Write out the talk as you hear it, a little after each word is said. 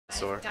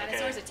dinosaur.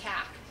 Dinosaurs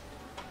Attack.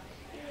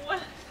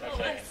 What?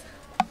 Okay.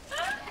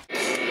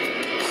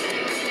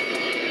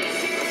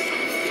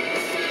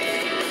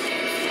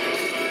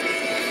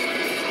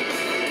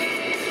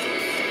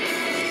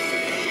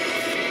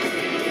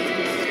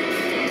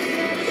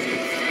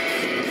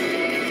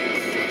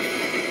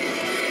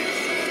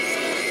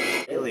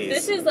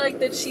 This is like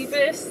the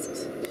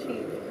cheapest.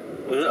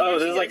 Oh,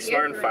 this is like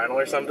Smart and Final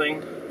or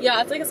something?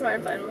 Yeah, it's like a Smart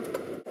and Final.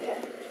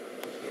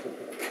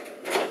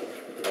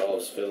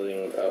 Involves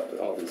filling up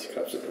all these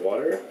cups with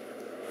water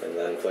and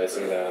then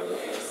placing them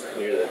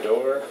near the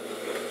door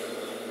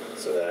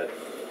so that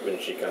when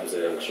she comes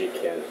in, she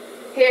can't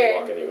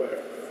walk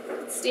anywhere.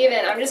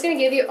 Steven, I'm just going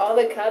to give you all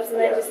the cups and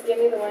then just give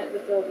me the one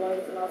with the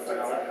ones and I'll start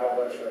setting How up.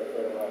 much should I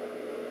fill them up?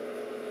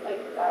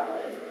 Like that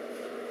one.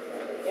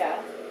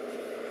 Yeah.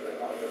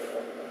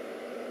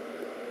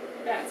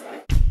 That's fine.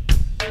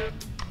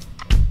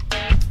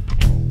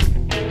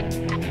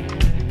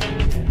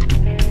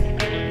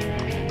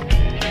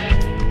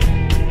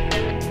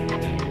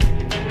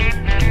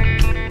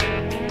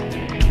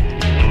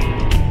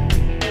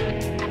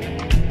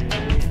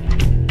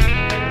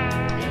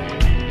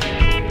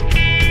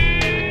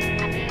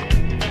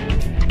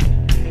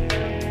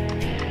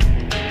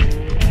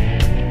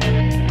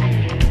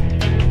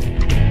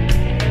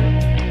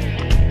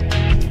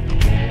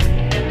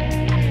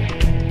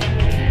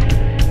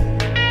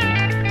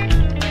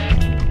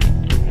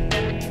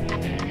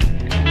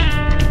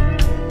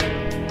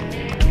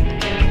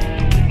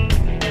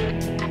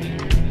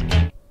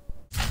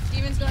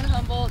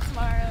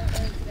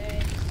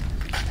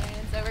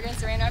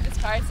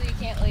 So you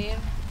can't leave.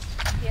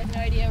 He has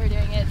no idea we're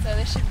doing it, so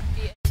this should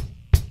be it.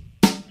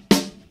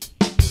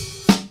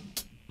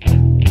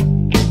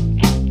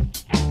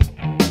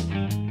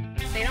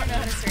 They don't know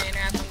how to saran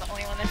wrap. I'm the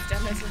only one that's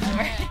done this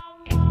before.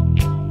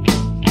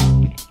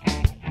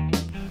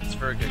 It's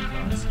for a good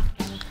cause.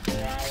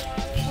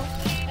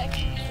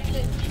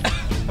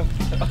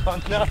 Oh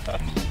no!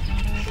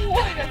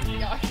 What?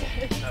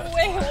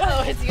 Wait,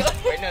 whoa, it's yours.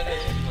 Wait, no,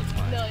 this one's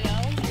fine. No,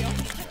 yeah, one's yours.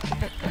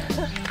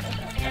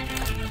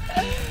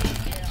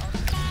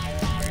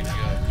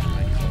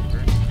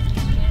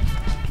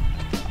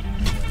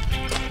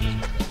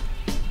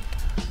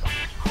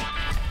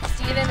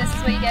 Steven, this is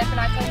what you get for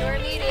not coming to our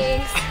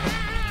meetings.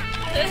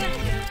 That'd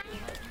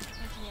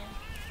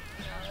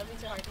be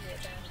too hard to get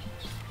done.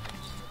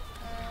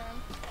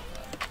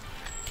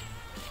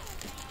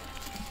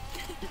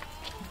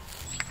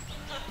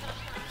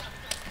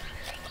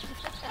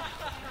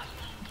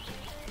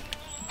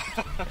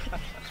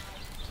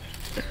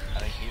 I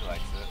think he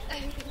likes it.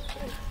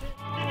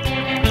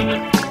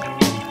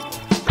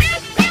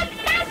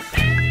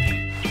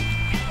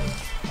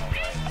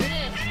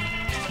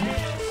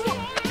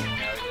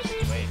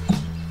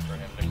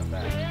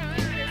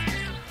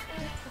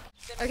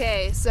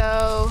 Okay,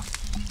 so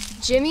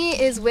Jimmy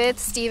is with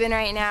Steven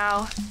right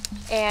now,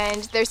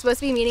 and they're supposed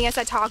to be meeting us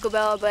at Taco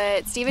Bell,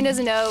 but Steven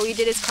doesn't know we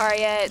did his car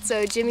yet,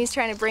 so Jimmy's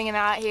trying to bring him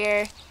out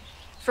here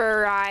for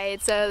a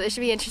ride, so this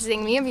should be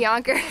interesting. Me and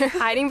Bianca are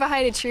hiding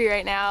behind a tree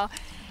right now.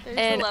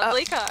 There's a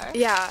lovely car.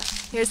 Yeah,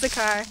 here's the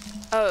car.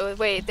 Oh,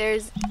 wait,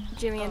 there's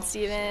Jimmy and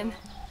Steven.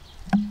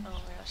 Oh my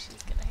gosh,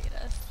 she's gonna hate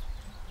us.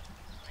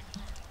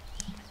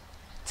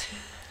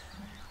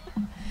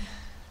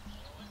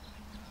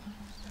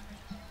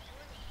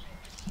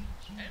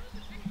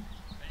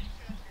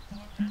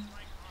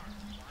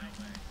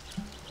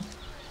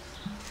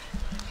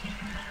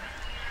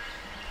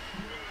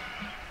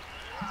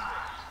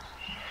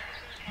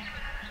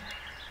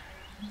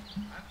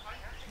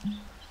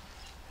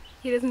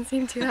 He doesn't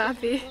seem too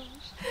happy.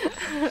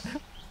 Shoot.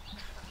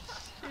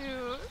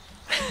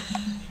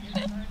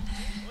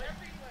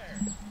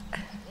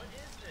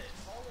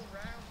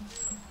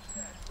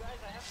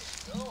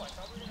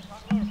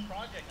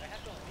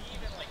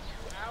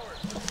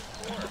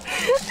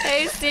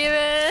 Hey,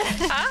 Steven!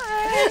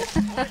 Hi!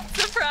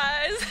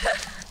 Surprise!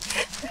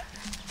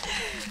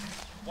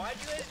 Why'd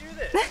you guys do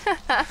this?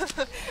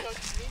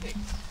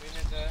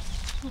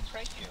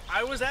 Prank you.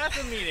 I was at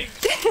the meeting.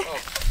 Oh.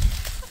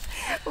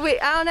 Wait,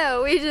 I don't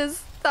know. We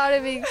just thought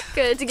it'd be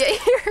good to get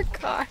your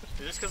car.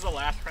 Just because the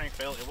last prank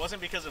failed, it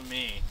wasn't because of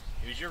me.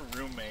 It was your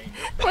roommate.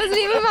 It wasn't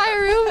even my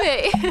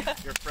roommate.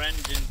 Your friend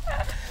didn't.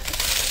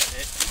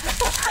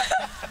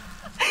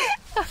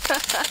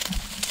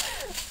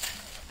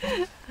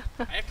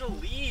 I have to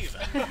leave.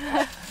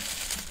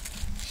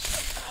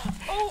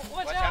 Oh,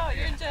 watch out,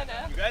 you're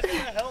Jenna. You guys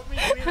gonna help me?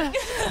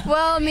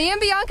 Well, me and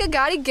Bianca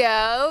gotta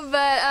go,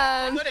 but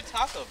I'm going to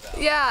Taco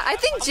Bell. yeah, I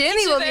think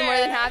Jimmy will be more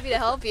than happy to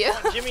help you.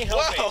 Jimmy,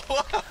 help me.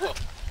 Whoa.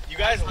 You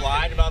guys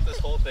lied about this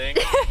whole thing.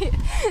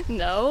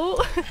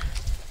 No.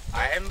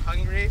 I am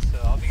hungry, so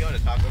I'll be going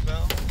to Taco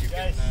Bell. You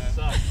guys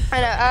suck.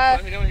 I know.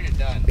 Let me know when you're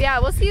done. Yeah,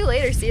 we'll see you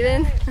later,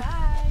 Steven.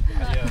 Bye.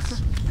 Adios.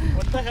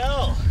 What the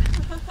hell?